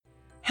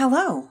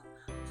Hello!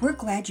 We're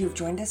glad you've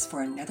joined us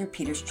for another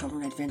Peter's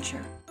Children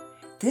adventure.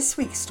 This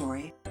week's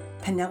story,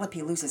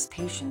 Penelope Loses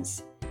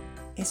Patience,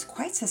 is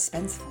quite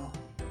suspenseful.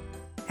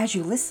 As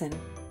you listen,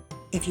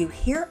 if you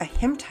hear a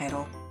hymn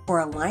title or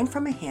a line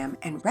from a hymn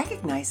and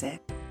recognize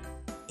it,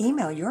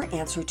 email your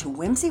answer to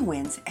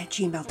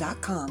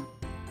whimsywins@gmail.com.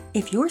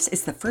 If yours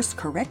is the first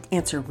correct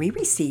answer we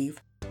receive,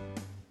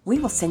 we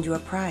will send you a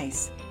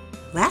prize.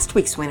 Last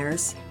week's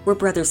winners were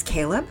brothers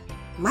Caleb,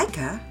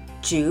 Micah,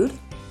 Jude,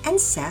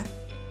 and Seth,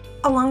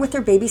 along with their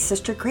baby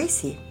sister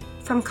Gracie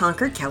from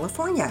Concord,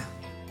 California,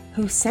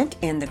 who sent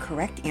in the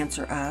correct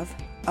answer of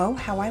 "Oh,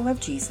 How I Love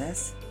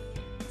Jesus"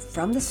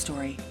 from the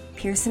story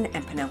Pearson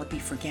and Penelope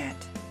Forget.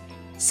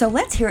 So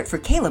let's hear it for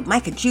Caleb,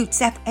 Micah, Jude,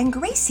 Seth, and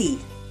Gracie.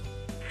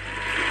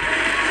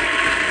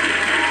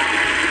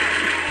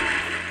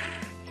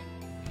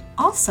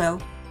 Also,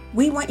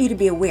 we want you to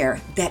be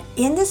aware that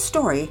in this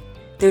story,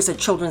 there's a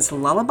children's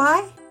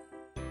lullaby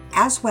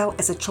as well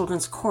as a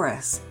children's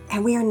chorus,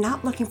 and we are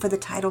not looking for the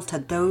title to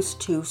those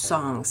two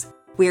songs.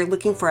 We are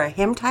looking for a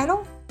hymn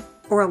title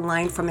or a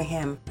line from a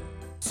hymn,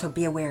 so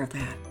be aware of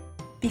that.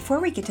 Before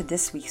we get to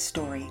this week's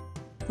story,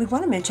 we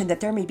want to mention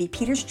that there may be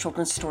Peter's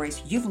Children's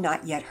stories you've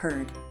not yet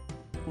heard.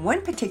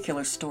 One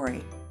particular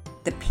story,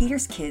 The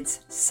Peter's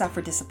Kids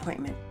Suffer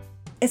Disappointment,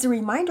 is a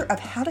reminder of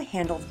how to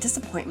handle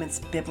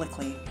disappointments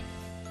biblically.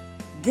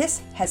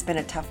 This has been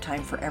a tough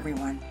time for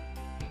everyone.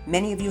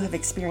 Many of you have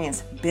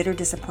experienced bitter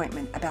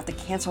disappointment about the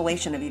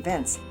cancellation of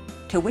events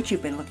to which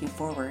you've been looking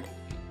forward.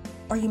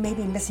 Or you may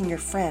be missing your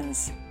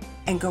friends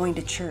and going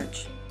to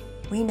church.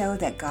 We know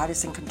that God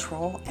is in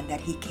control and that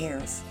He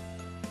cares.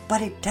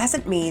 But it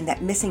doesn't mean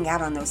that missing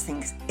out on those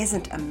things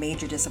isn't a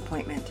major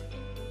disappointment.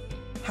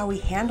 How we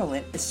handle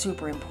it is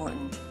super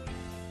important.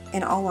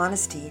 In all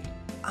honesty,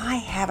 I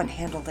haven't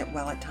handled it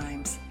well at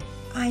times.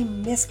 I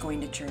miss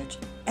going to church,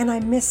 and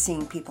I miss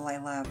seeing people I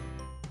love.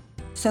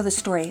 So the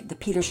story, The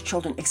Peter's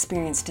Children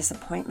Experience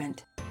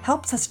Disappointment,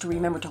 helps us to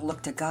remember to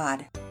look to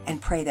God and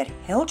pray that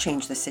He'll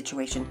change the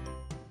situation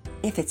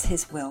if it's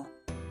His will.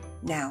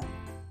 Now,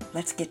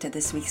 let's get to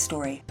this week's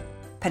story.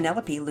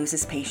 Penelope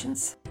Loses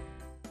Patience.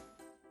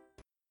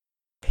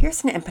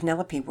 Pearson and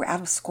Penelope were out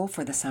of school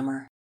for the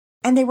summer,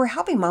 and they were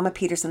helping Mama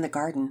Peters in the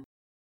garden.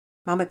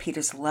 Mama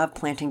Peters loved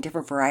planting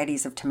different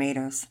varieties of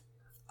tomatoes,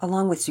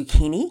 along with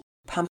zucchini,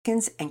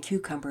 pumpkins, and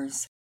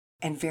cucumbers,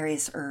 and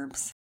various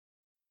herbs.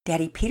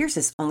 Daddy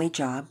Peters' only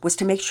job was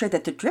to make sure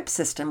that the drip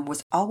system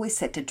was always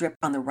set to drip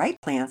on the right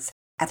plants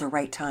at the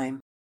right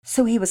time,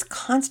 so he was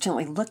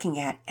constantly looking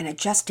at and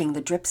adjusting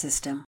the drip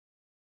system.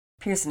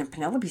 Pearson and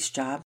Penelope's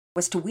job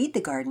was to weed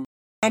the garden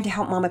and to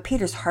help Mama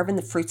Peters harvest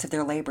the fruits of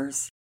their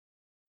labors.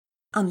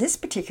 On this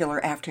particular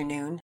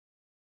afternoon,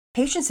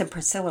 Patience and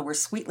Priscilla were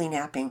sweetly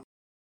napping.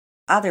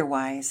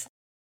 Otherwise,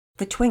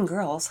 the twin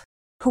girls,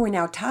 who were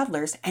now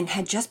toddlers and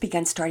had just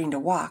begun starting to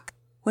walk,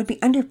 would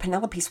be under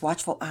Penelope's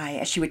watchful eye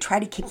as she would try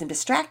to keep them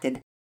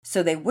distracted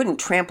so they wouldn't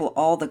trample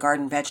all the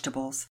garden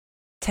vegetables.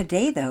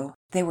 Today, though,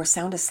 they were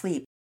sound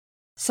asleep,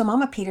 so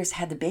Mama Peters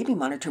had the baby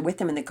monitor with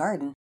them in the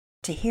garden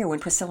to hear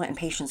when Priscilla and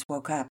Patience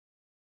woke up.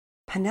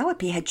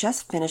 Penelope had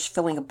just finished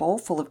filling a bowl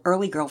full of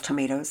early girl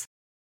tomatoes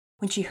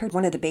when she heard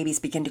one of the babies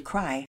begin to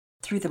cry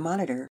through the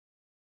monitor.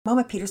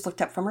 Mama Peters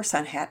looked up from her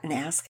sun hat and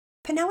asked,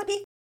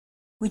 "Penelope,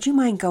 would you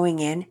mind going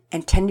in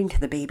and tending to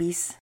the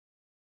babies?"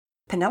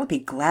 Penelope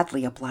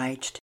gladly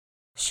obliged.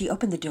 She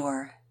opened the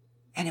door,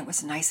 and it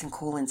was nice and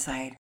cool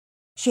inside.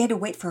 She had to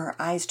wait for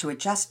her eyes to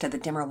adjust to the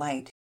dimmer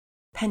light.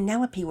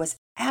 Penelope was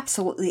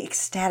absolutely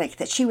ecstatic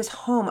that she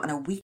was home on a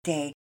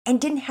weekday and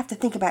didn't have to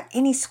think about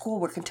any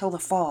schoolwork until the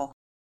fall.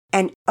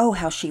 And oh,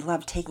 how she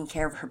loved taking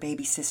care of her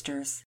baby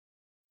sisters.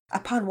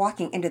 Upon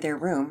walking into their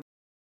room,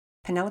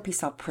 Penelope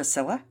saw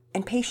Priscilla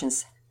and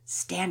Patience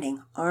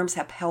standing, arms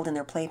upheld in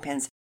their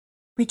playpens,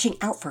 reaching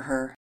out for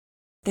her.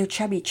 Their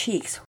chubby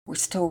cheeks were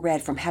still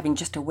red from having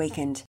just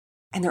awakened,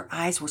 and their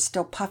eyes were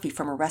still puffy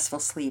from a restful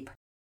sleep.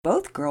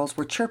 Both girls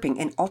were chirping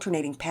in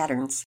alternating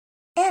patterns.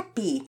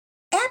 "Eppie!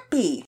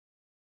 Eppie!"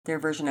 their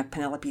version of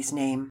Penelope's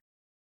name.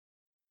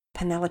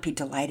 Penelope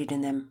delighted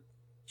in them.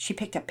 She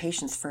picked up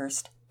Patience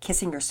first,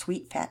 kissing her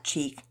sweet fat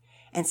cheek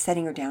and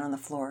setting her down on the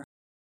floor.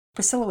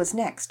 Priscilla was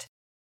next,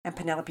 and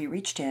Penelope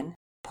reached in,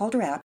 pulled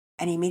her out,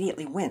 and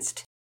immediately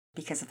winced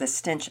because of the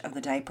stench of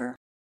the diaper.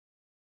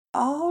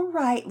 "All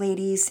right,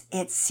 ladies,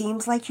 it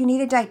seems like you need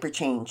a diaper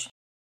change,"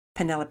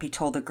 Penelope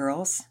told the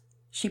girls.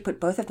 She put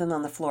both of them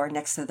on the floor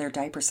next to their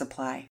diaper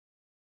supply.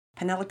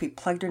 Penelope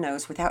plugged her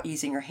nose without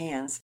using her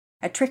hands,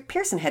 a trick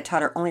Pearson had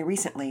taught her only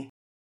recently.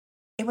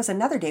 It was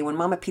another day when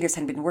Mama Peters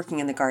had been working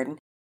in the garden,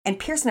 and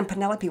Pearson and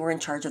Penelope were in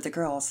charge of the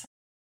girls.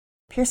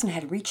 Pearson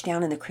had reached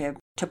down in the crib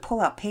to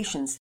pull out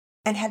Patience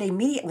and had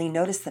immediately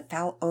noticed the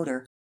foul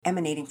odor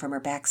emanating from her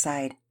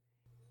backside.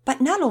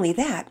 But not only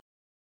that,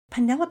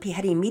 Penelope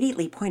had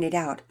immediately pointed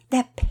out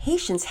that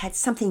Patience had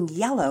something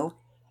yellow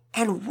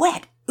and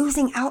wet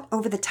oozing out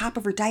over the top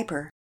of her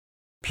diaper.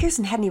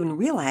 Pearson hadn't even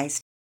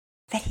realized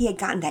that he had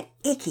gotten that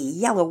icky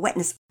yellow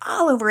wetness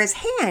all over his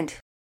hand.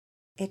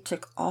 It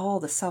took all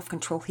the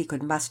self-control he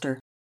could muster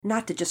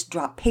not to just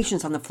drop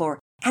Patience on the floor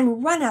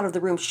and run out of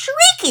the room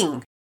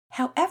shrieking.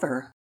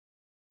 However,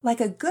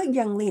 like a good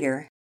young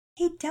leader,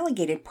 he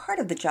delegated part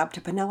of the job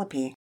to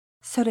Penelope.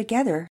 So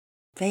together,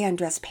 they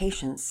undressed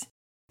Patience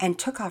and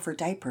took off her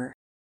diaper.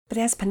 But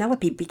as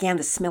Penelope began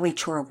the smelly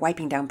chore of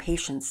wiping down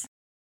Patience,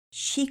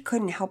 she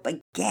couldn't help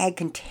but gag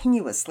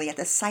continuously at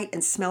the sight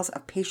and smells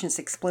of Patience's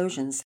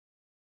explosions.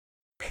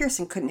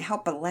 Pearson couldn't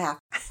help but laugh.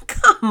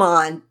 Come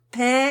on,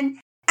 Pen.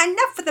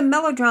 Enough with the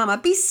melodrama.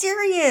 Be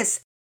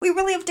serious. We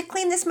really have to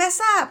clean this mess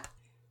up.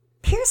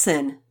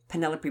 Pearson,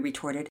 Penelope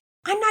retorted,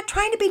 I'm not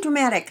trying to be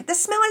dramatic. The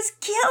smell is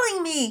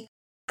killing me.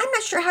 I'm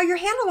not sure how you're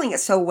handling it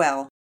so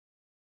well.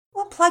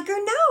 Well, plug your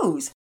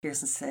nose,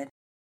 Pearson said.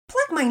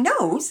 Plug my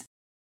nose?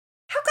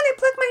 How can I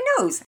plug my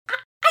nose?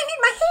 I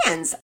need my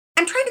hands.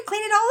 I'm trying to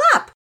clean it all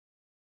up.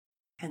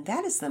 And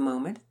that is the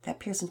moment that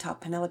Pearson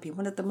taught Penelope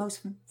one of the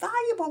most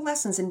valuable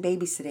lessons in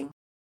babysitting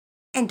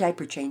and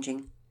diaper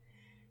changing.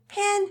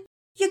 Pen,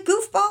 you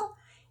goofball.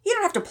 You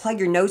don't have to plug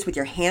your nose with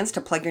your hands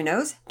to plug your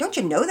nose. Don't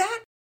you know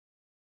that?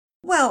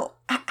 Well,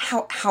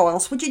 how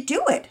else would you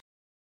do it?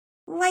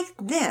 Like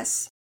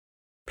this,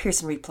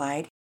 Pearson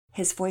replied,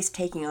 his voice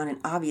taking on an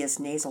obvious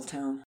nasal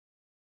tone.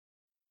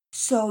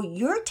 So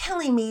you're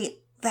telling me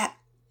that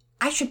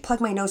I should plug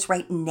my nose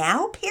right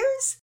now,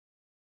 Pierce?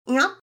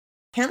 Yep,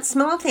 can't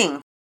smell a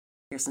thing,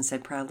 Pearson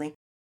said proudly.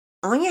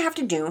 All you have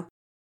to do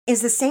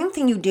is the same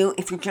thing you do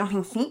if you're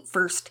jumping feet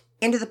first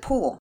into the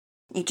pool.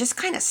 You just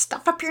kind of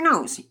stuff up your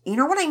nose. You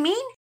know what I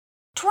mean?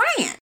 Try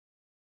it.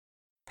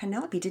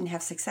 Penelope didn't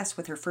have success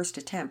with her first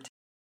attempt,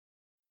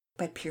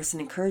 but Pearson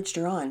encouraged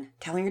her on,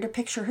 telling her to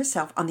picture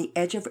herself on the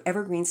edge of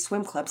Evergreen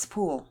Swim Club's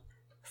pool.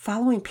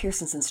 Following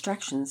Pearson's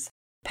instructions,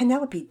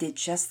 Penelope did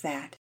just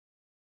that.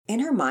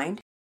 In her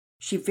mind,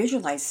 she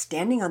visualized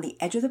standing on the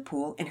edge of the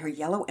pool in her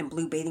yellow and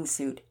blue bathing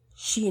suit.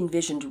 She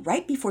envisioned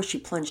right before she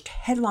plunged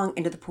headlong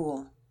into the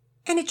pool.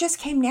 And it just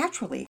came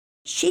naturally.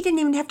 She didn't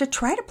even have to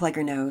try to plug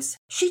her nose.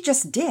 She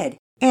just did.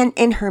 And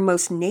in her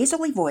most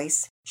nasally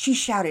voice, she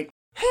shouted,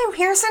 Hey,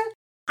 Pearson,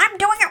 I'm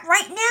doing it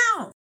right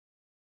now.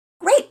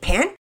 Great,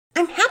 Pen.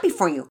 I'm happy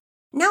for you.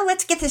 Now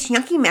let's get this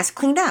yucky mess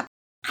cleaned up.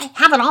 I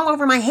have it all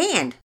over my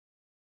hand.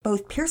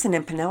 Both Pearson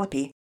and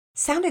Penelope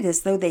sounded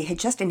as though they had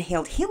just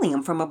inhaled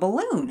helium from a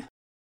balloon.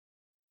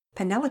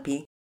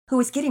 Penelope, who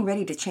was getting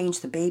ready to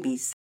change the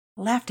babies,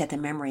 laughed at the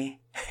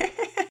memory.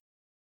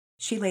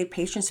 She laid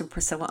Patience and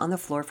Priscilla on the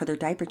floor for their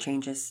diaper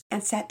changes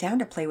and sat down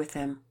to play with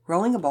them,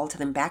 rolling a ball to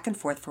them back and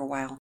forth for a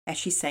while as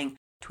she sang,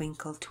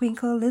 Twinkle,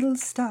 twinkle, little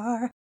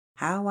star,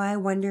 how I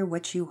wonder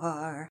what you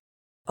are,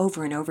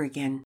 over and over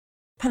again.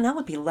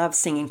 Penelope loved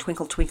singing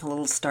Twinkle, Twinkle,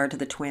 Little Star to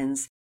the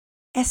twins,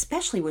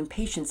 especially when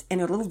Patience in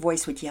her little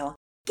voice would yell,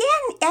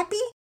 Gen, Eppie,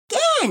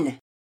 Gen!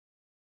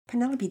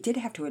 Penelope did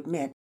have to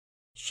admit,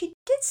 she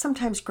did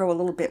sometimes grow a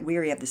little bit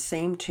weary of the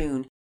same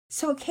tune,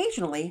 so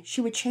occasionally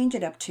she would change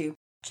it up to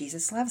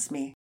Jesus Loves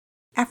Me.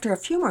 After a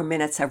few more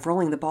minutes of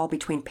rolling the ball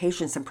between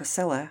Patience and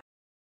Priscilla,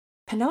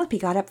 Penelope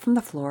got up from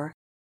the floor,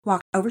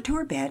 walked over to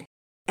her bed,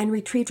 and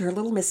retrieved her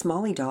little Miss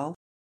Molly doll,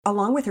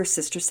 along with her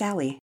sister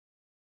Sally.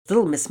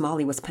 Little Miss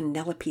Molly was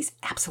Penelope's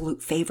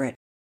absolute favorite.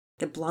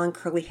 The blonde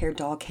curly-haired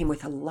doll came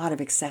with a lot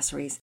of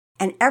accessories,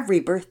 and every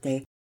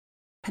birthday,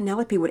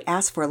 Penelope would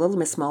ask for a Little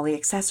Miss Molly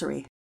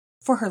accessory.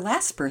 For her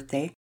last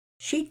birthday,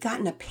 she'd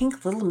gotten a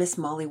pink Little Miss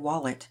Molly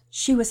wallet.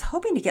 She was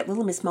hoping to get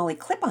Little Miss Molly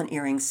clip-on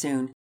earrings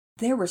soon.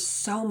 There were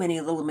so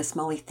many Little Miss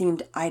Molly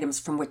themed items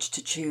from which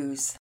to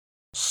choose.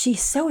 She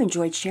so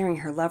enjoyed sharing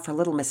her love for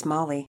Little Miss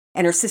Molly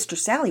and her sister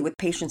Sally with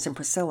Patience and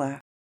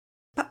Priscilla.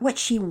 But what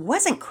she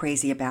wasn't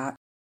crazy about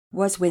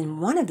was when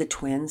one of the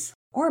twins,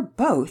 or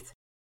both,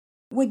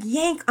 would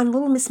yank on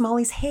Little Miss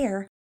Molly's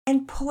hair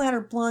and pull out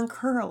her blonde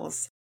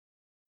curls.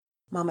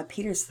 Mama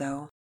Peters,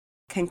 though,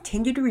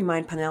 continued to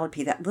remind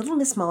Penelope that Little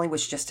Miss Molly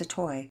was just a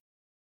toy,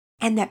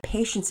 and that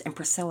Patience and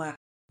Priscilla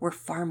were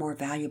far more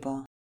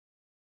valuable.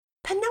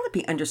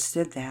 Penelope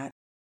understood that,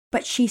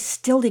 but she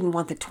still didn't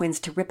want the twins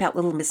to rip out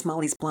Little Miss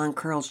Molly's blonde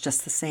curls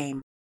just the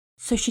same,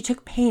 so she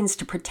took pains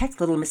to protect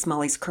Little Miss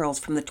Molly's curls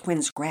from the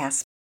twins'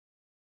 grasp.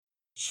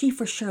 She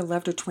for sure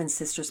loved her twin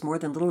sisters more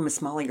than Little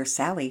Miss Molly or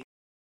Sally,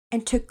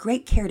 and took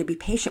great care to be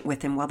patient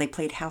with them while they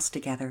played house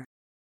together.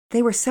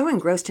 They were so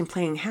engrossed in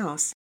playing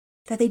house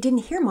that they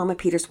didn't hear Mama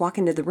Peters walk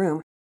into the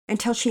room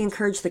until she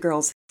encouraged the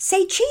girls,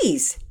 Say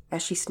cheese,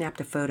 as she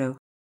snapped a photo.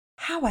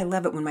 How I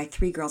love it when my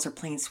three girls are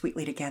playing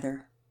sweetly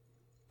together.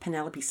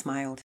 Penelope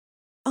smiled.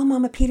 Oh,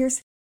 Mama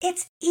Peters,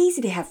 it's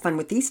easy to have fun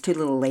with these two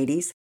little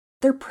ladies.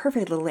 They're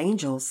perfect little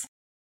angels.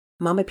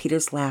 Mama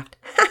Peters laughed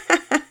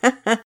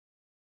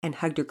and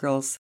hugged her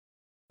girls.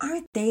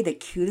 Aren't they the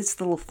cutest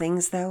little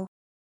things, though?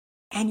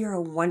 And you're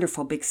a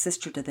wonderful big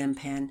sister to them,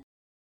 Pen.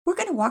 We're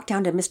going to walk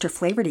down to Mr.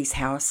 Flaverty's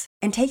house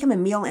and take him a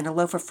meal and a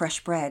loaf of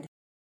fresh bread.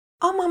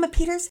 Oh, Mama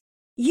Peters,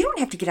 you don't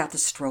have to get out the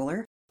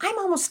stroller. I'm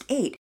almost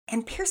 8,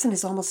 and Pearson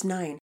is almost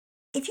 9.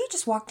 If you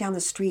just walk down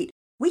the street,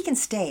 we can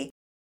stay.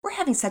 We're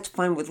having such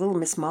fun with Little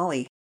Miss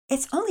Molly.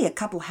 It's only a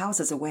couple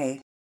houses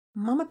away.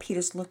 Mama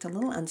Peters looked a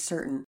little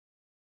uncertain.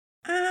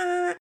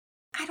 I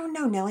don't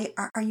know, Nellie.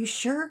 Are you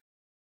sure?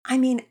 I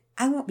mean,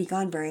 I won't be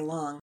gone very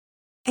long.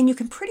 And you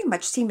can pretty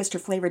much see Mr.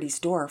 Flaverty's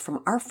door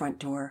from our front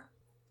door.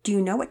 Do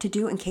you know what to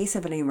do in case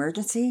of an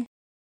emergency?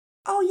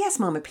 Oh, yes,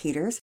 Mama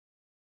Peters.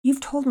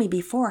 You've told me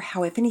before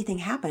how if anything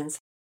happens,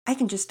 I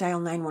can just dial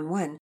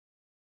 911.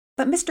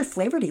 But Mr.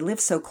 Flaverty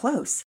lives so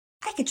close,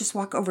 I could just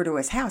walk over to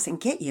his house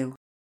and get you.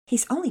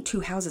 He's only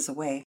 2 houses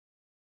away.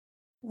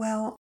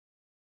 Well,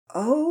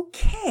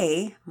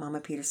 okay,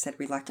 Mama Peters said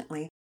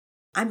reluctantly.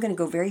 I'm going to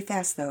go very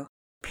fast, though.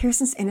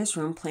 Pearson's in his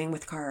room playing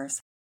with cars.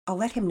 I'll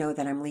let him know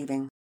that I'm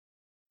leaving.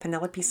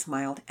 Penelope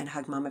smiled and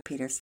hugged Mama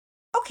Peters.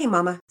 Okay,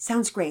 Mama,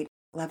 sounds great.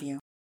 Love you.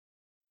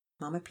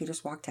 Mama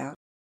Peters walked out,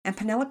 and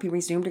Penelope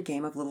resumed her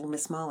game of Little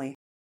Miss Molly.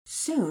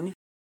 Soon,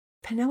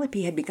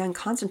 Penelope had begun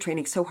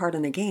concentrating so hard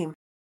on the game,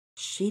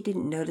 she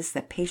didn't notice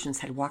that Patience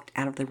had walked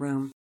out of the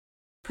room.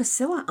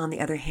 Priscilla, on the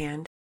other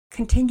hand,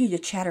 continued to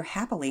chatter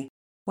happily,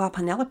 while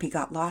Penelope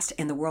got lost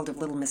in the world of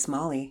Little Miss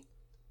Molly.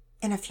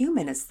 In a few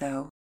minutes,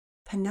 though,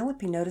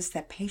 Penelope noticed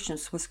that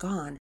Patience was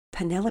gone.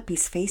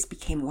 Penelope's face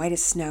became white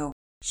as snow.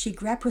 She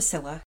grabbed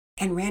Priscilla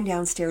and ran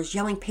downstairs,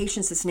 yelling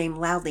Patience's name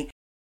loudly.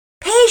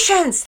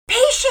 Patience!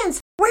 Patience!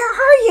 Where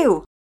are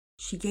you?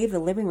 She gave the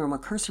living room a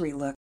cursory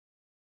look,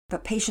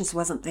 but Patience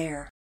wasn't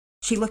there.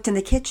 She looked in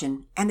the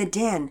kitchen, and the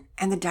den,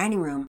 and the dining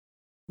room.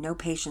 No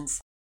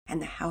Patience,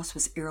 and the house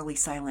was eerily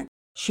silent.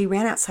 She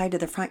ran outside to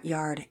the front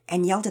yard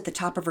and yelled at the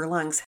top of her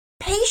lungs,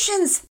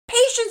 Patience!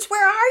 Patience,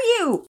 where are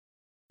you?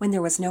 When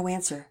there was no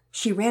answer,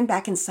 she ran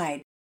back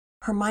inside.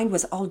 Her mind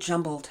was all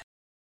jumbled.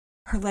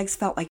 Her legs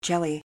felt like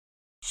jelly.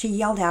 She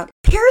yelled out,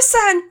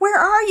 Pearson, where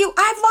are you?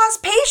 I've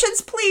lost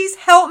Patience, please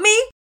help me.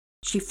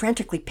 She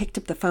frantically picked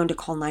up the phone to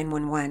call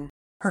 911.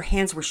 Her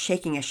hands were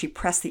shaking as she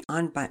pressed the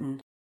on button.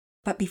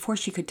 But before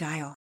she could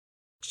dial,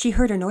 she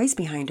heard a noise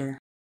behind her.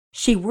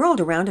 She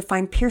whirled around to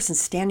find Pearson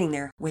standing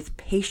there with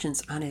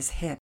Patience on his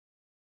hip.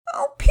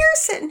 Oh,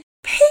 Pearson!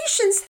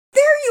 Patience!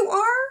 There you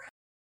are!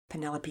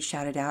 Penelope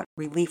shouted out,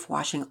 relief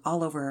washing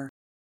all over her,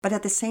 but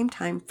at the same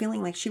time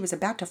feeling like she was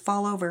about to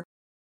fall over.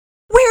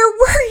 Where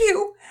were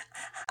you?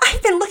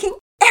 I've been looking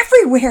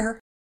everywhere!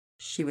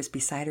 She was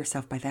beside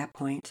herself by that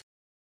point.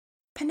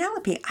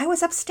 Penelope, I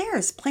was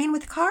upstairs playing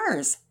with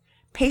cars.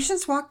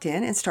 Patience walked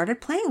in and started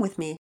playing with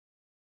me.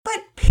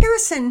 But,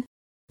 Pearson,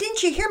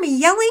 didn't you hear me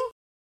yelling?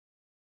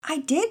 I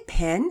did,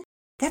 Pen.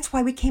 That's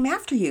why we came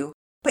after you.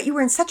 But you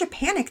were in such a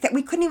panic that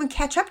we couldn't even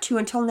catch up to you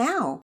until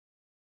now.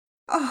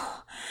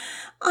 Oh,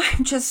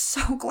 I'm just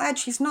so glad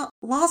she's not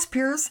lost,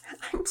 Pierce.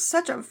 I'm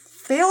such a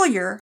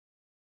failure.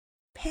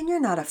 Pen, you're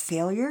not a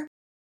failure.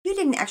 You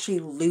didn't actually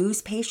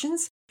lose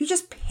Patience. You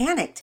just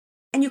panicked,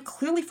 and you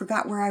clearly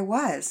forgot where I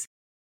was.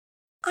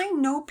 I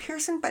know,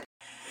 Pearson, but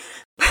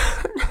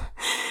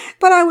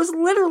I was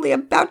literally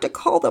about to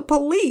call the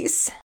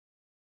police.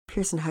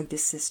 Pearson hugged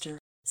his sister,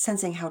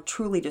 sensing how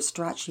truly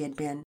distraught she had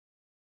been.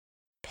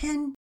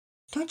 Pen,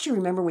 don't you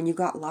remember when you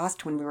got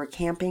lost when we were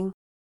camping?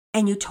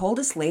 And you told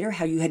us later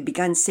how you had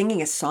begun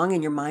singing a song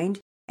in your mind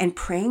and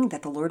praying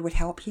that the Lord would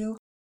help you?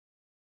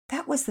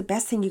 That was the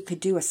best thing you could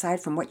do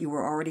aside from what you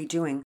were already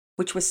doing,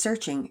 which was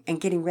searching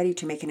and getting ready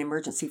to make an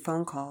emergency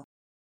phone call.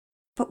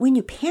 But when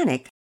you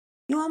panic,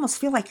 you almost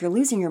feel like you're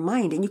losing your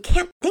mind and you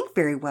can't think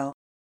very well.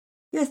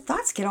 Your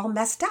thoughts get all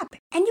messed up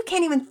and you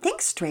can't even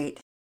think straight.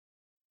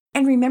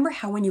 And remember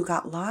how when you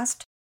got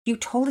lost, you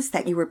told us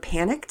that you were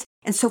panicked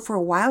and so for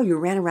a while you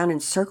ran around in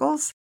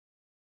circles?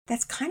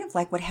 That's kind of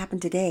like what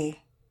happened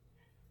today.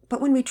 But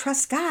when we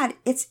trust God,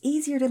 it's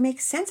easier to make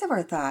sense of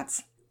our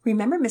thoughts.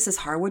 Remember Mrs.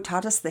 Harwood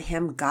taught us the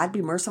hymn, God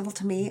be merciful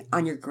to me,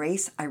 on your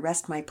grace I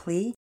rest my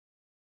plea?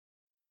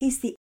 He's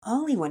the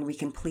only one we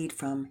can plead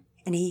from,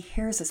 and he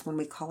hears us when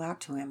we call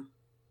out to him.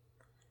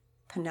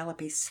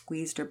 Penelope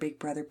squeezed her big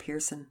brother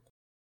Pearson.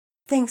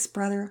 Thanks,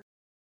 brother.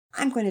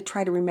 I'm going to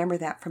try to remember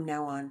that from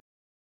now on.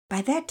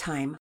 By that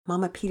time,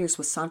 Mama Peters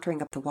was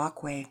sauntering up the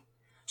walkway.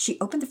 She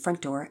opened the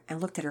front door and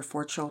looked at her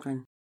 4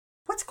 children.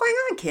 What's going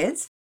on,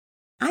 kids?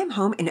 I'm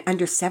home in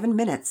under 7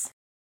 minutes.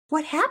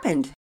 What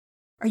happened?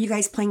 Are you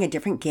guys playing a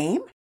different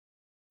game?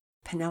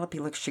 Penelope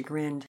looked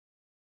chagrined.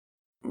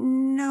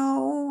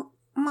 No,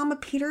 Mama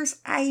Peters,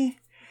 I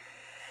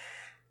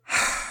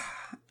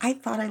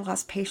thought I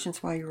lost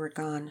Patience while you were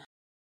gone.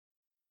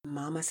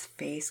 Mama's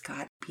face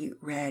got beet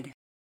red.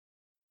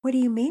 What do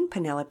you mean,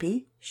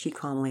 Penelope? She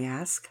calmly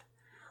asked.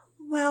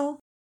 Well,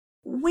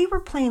 we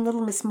were playing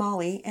Little Miss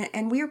Molly,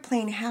 and we were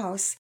playing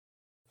house,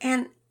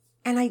 and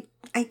I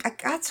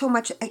got so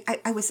much,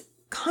 I was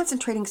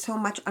concentrating so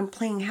much on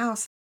playing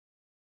house,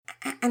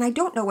 and I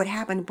don't know what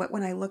happened, but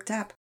when I looked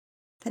up,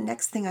 the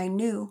next thing I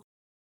knew,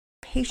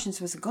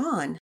 Patience was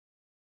gone.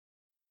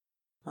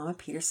 Mama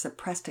Peters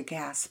suppressed a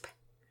gasp.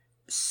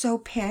 So,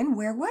 Pen,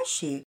 where was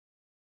she?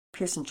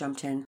 Pearson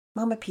jumped in.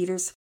 Mama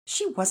Peters,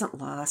 she wasn't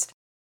lost.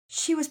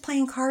 She was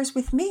playing cars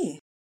with me.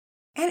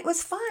 And it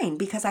was fine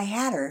because I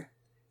had her.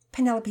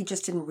 Penelope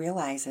just didn't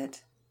realize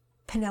it.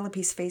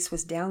 Penelope's face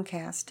was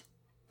downcast,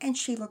 and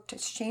she looked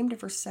ashamed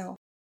of herself.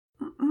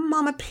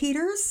 Mama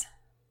Peters?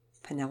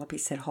 Penelope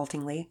said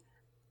haltingly.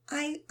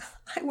 I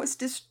was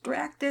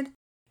distracted,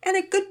 and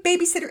a good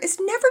babysitter is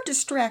never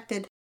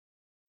distracted.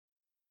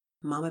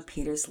 Mama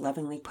Peters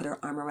lovingly put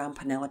her arm around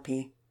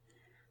Penelope.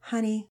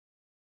 Honey,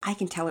 I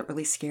can tell it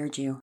really scared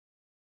you.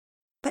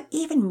 But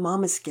even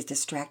mamas get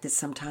distracted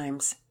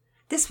sometimes.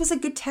 This was a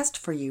good test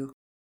for you.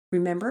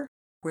 Remember,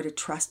 we're to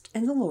trust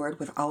in the Lord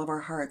with all of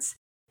our hearts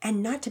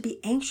and not to be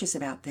anxious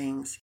about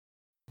things.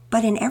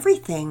 But in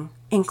everything,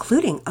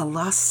 including a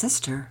lost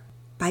sister,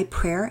 by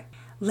prayer,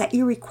 let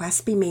your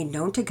requests be made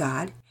known to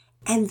God,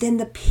 and then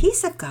the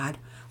peace of God,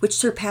 which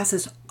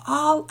surpasses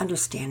all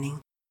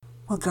understanding,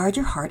 will guard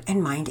your heart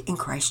and mind in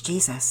Christ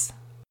Jesus.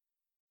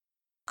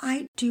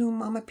 I do,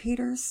 Mama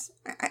Peters.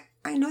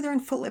 I know they're in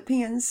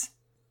Philippians.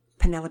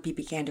 Penelope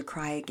began to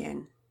cry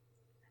again.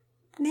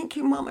 Thank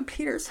you, Mama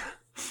Peters.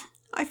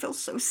 I feel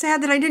so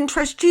sad that I didn't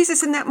trust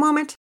Jesus in that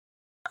moment.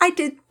 I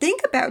did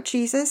think about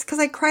Jesus because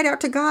I cried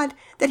out to God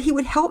that he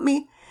would help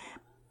me,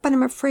 but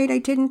I'm afraid I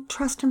didn't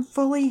trust him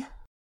fully.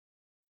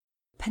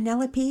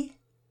 Penelope,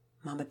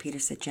 Mama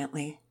Peters said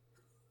gently,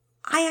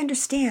 I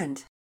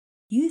understand.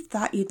 You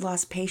thought you'd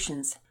lost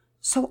patience,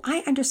 so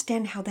I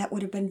understand how that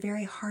would have been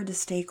very hard to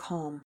stay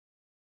calm.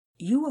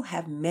 You will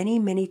have many,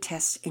 many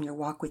tests in your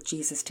walk with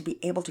Jesus to be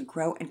able to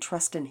grow and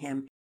trust in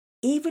him,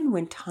 even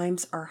when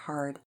times are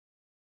hard.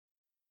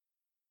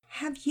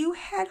 Have you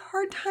had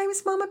hard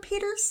times, Mama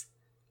Peters?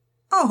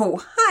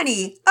 Oh,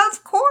 honey,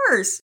 of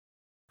course.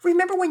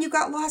 Remember when you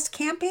got lost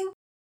camping?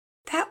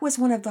 That was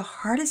one of the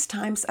hardest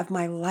times of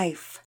my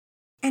life,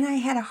 and I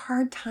had a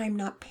hard time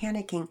not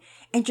panicking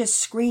and just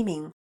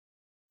screaming.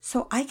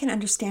 So I can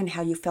understand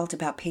how you felt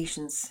about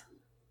patience.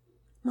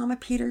 Mama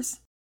Peters,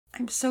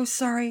 I'm so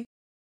sorry.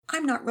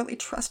 I'm not really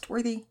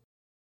trustworthy.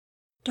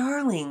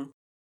 Darling,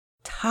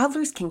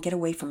 toddlers can get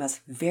away from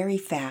us very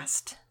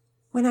fast.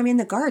 When I'm in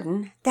the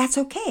garden, that's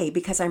okay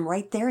because I'm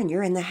right there and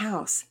you're in the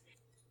house.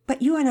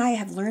 But you and I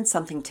have learned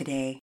something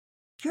today.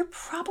 You're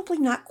probably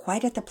not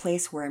quite at the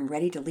place where I'm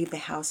ready to leave the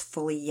house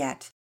fully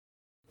yet.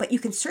 But you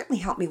can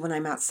certainly help me when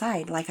I'm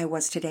outside like I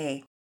was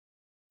today.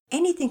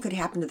 Anything could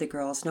happen to the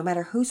girls, no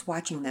matter who's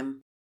watching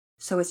them.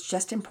 So it's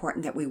just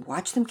important that we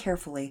watch them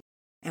carefully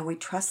and we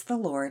trust the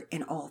Lord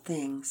in all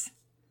things.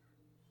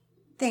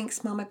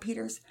 Thanks, Mama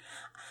Peters.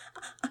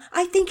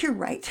 I think you're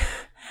right.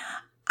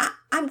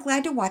 I'm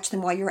glad to watch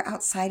them while you're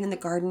outside in the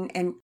garden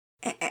and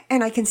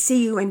I can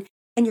see you and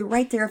you're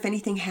right there if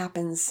anything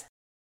happens.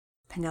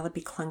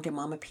 Penelope clung to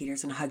Mama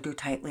Peters and hugged her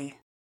tightly.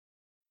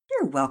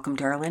 You're welcome,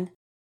 darling.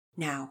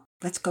 Now,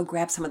 let's go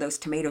grab some of those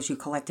tomatoes you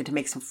collected to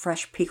make some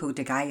fresh pico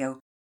de gallo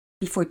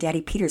before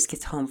Daddy Peters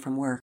gets home from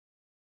work.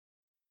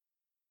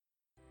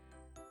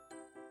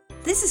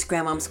 This is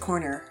Grandmom's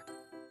Corner.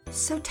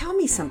 So tell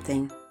me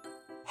something.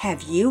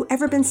 Have you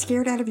ever been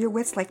scared out of your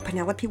wits like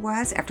Penelope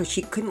was after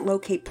she couldn't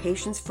locate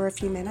Patience for a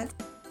few minutes?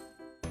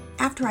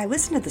 After I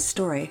listened to the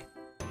story,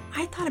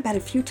 I thought about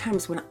a few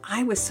times when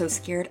I was so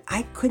scared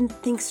I couldn't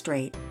think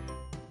straight.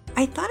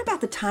 I thought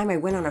about the time I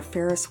went on a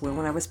Ferris wheel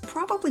when I was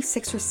probably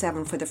 6 or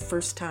 7 for the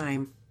first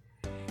time.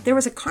 There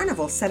was a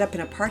carnival set up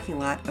in a parking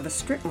lot of a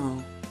strip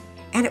mall,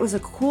 and it was a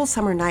cool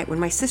summer night when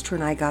my sister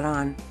and I got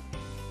on.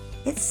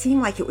 It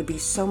seemed like it would be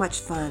so much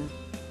fun,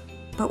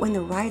 but when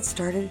the ride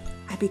started,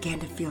 I began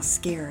to feel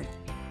scared.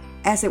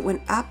 As it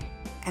went up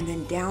and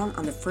then down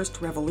on the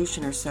first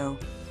revolution or so,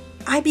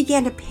 I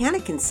began to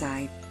panic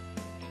inside.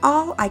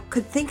 All I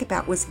could think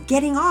about was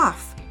getting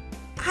off.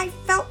 I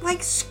felt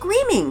like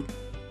screaming,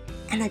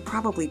 and I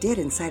probably did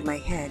inside my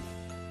head.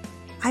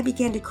 I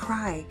began to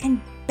cry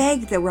and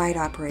beg the ride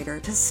operator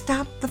to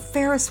stop the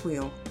Ferris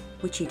wheel,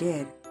 which he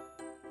did.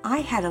 I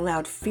had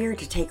allowed fear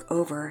to take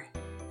over,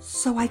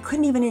 so I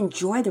couldn't even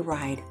enjoy the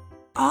ride.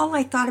 All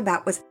I thought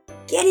about was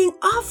getting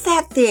off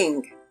that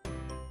thing.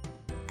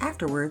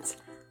 Afterwards,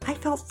 I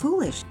felt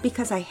foolish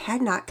because I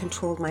had not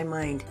controlled my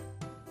mind.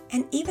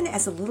 And even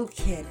as a little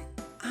kid,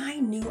 I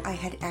knew I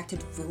had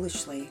acted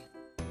foolishly.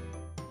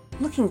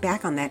 Looking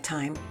back on that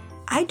time,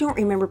 I don't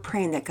remember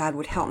praying that God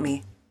would help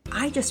me.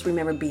 I just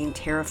remember being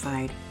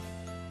terrified.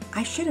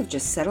 I should have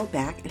just settled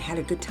back and had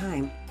a good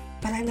time,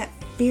 but I let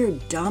fear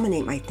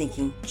dominate my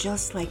thinking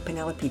just like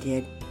Penelope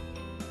did.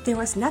 There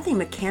was nothing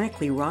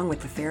mechanically wrong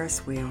with the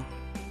Ferris wheel.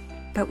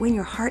 But when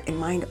your heart and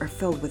mind are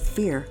filled with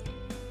fear,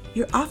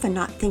 you're often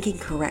not thinking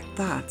correct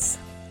thoughts.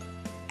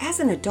 As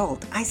an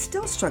adult, I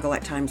still struggle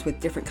at times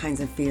with different kinds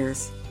of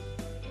fears.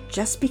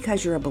 Just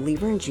because you're a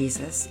believer in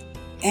Jesus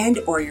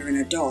and/or you're an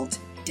adult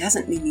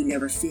doesn't mean you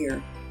never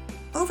fear.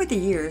 Over the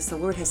years, the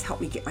Lord has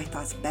helped me get my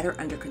thoughts better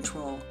under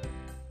control.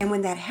 And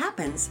when that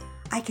happens,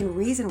 I can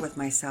reason with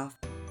myself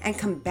and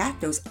combat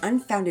those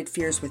unfounded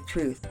fears with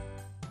truth.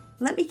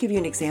 Let me give you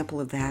an example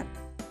of that.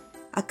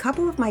 A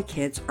couple of my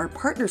kids are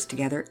partners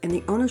together in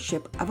the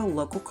ownership of a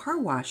local car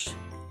wash.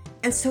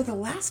 And so the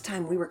last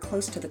time we were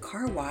close to the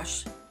car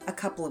wash, a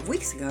couple of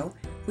weeks ago,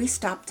 we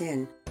stopped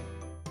in.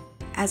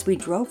 As we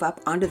drove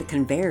up onto the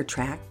conveyor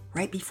track,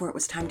 right before it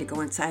was time to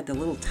go inside the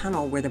little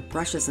tunnel where the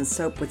brushes and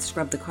soap would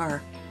scrub the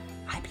car,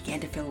 I began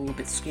to feel a little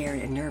bit scared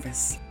and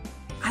nervous.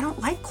 I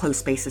don't like closed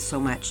spaces so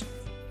much,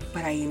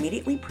 but I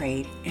immediately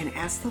prayed and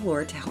asked the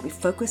Lord to help me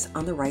focus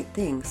on the right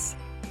things.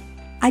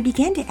 I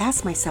began to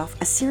ask myself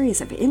a series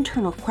of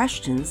internal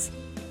questions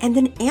and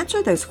then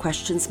answer those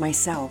questions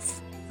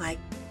myself. Like,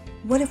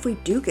 what if we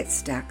do get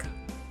stuck?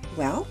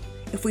 Well,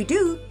 if we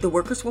do, the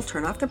workers will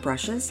turn off the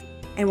brushes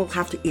and we'll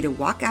have to either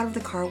walk out of the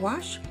car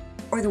wash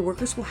or the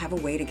workers will have a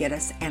way to get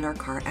us and our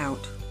car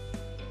out.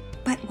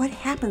 But what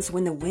happens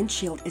when the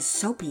windshield is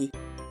soapy?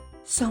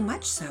 So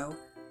much so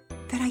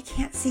that I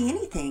can't see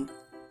anything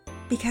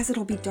because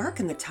it'll be dark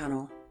in the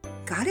tunnel.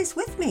 God is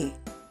with me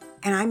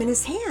and I'm in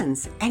His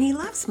hands and He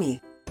loves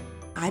me.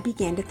 I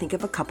began to think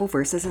of a couple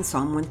verses in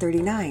Psalm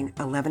 139,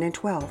 11 and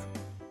 12.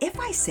 If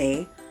I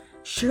say,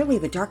 surely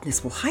the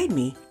darkness will hide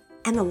me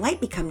and the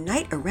light become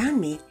night around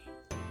me,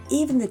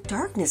 even the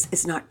darkness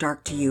is not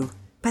dark to you,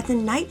 but the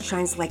night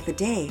shines like the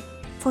day,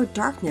 for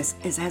darkness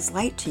is as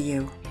light to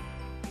you.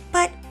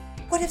 But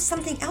what if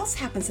something else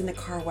happens in the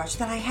car wash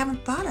that I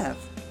haven't thought of?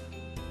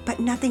 But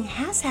nothing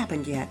has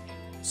happened yet,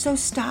 so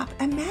stop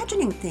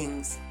imagining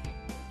things.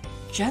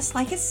 Just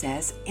like it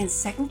says in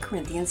 2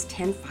 Corinthians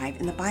 10:5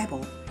 in the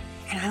Bible,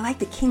 and I like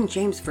the King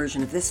James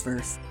version of this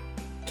verse,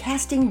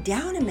 casting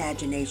down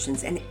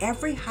imaginations and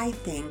every high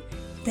thing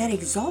that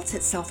exalts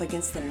itself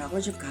against the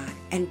knowledge of God,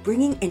 and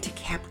bringing into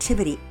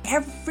captivity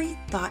every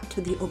thought to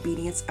the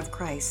obedience of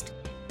Christ.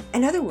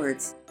 In other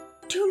words,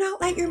 do not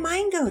let your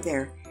mind go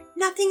there.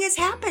 Nothing has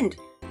happened.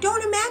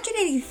 Don't imagine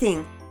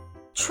anything.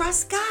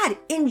 Trust God.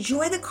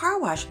 Enjoy the car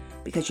wash.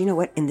 Because you know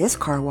what? In this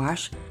car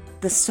wash,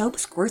 the soap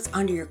squirts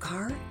onto your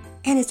car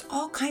and it's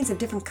all kinds of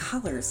different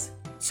colors.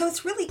 So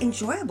it's really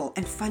enjoyable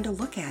and fun to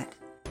look at.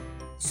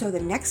 So the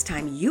next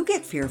time you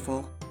get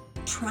fearful,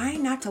 try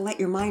not to let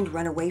your mind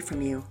run away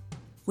from you.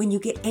 When you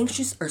get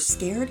anxious or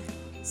scared,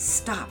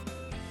 stop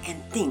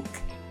and think.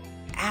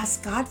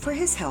 Ask God for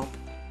His help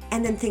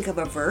and then think of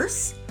a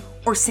verse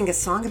or sing a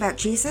song about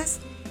Jesus,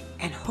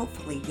 and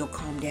hopefully you'll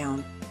calm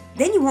down.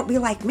 Then you won't be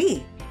like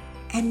me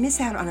and miss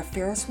out on a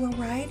Ferris wheel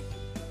ride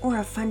or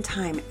a fun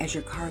time as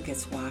your car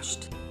gets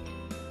washed.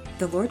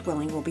 The Lord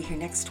willing, we'll be here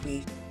next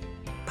week.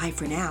 Bye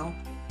for now.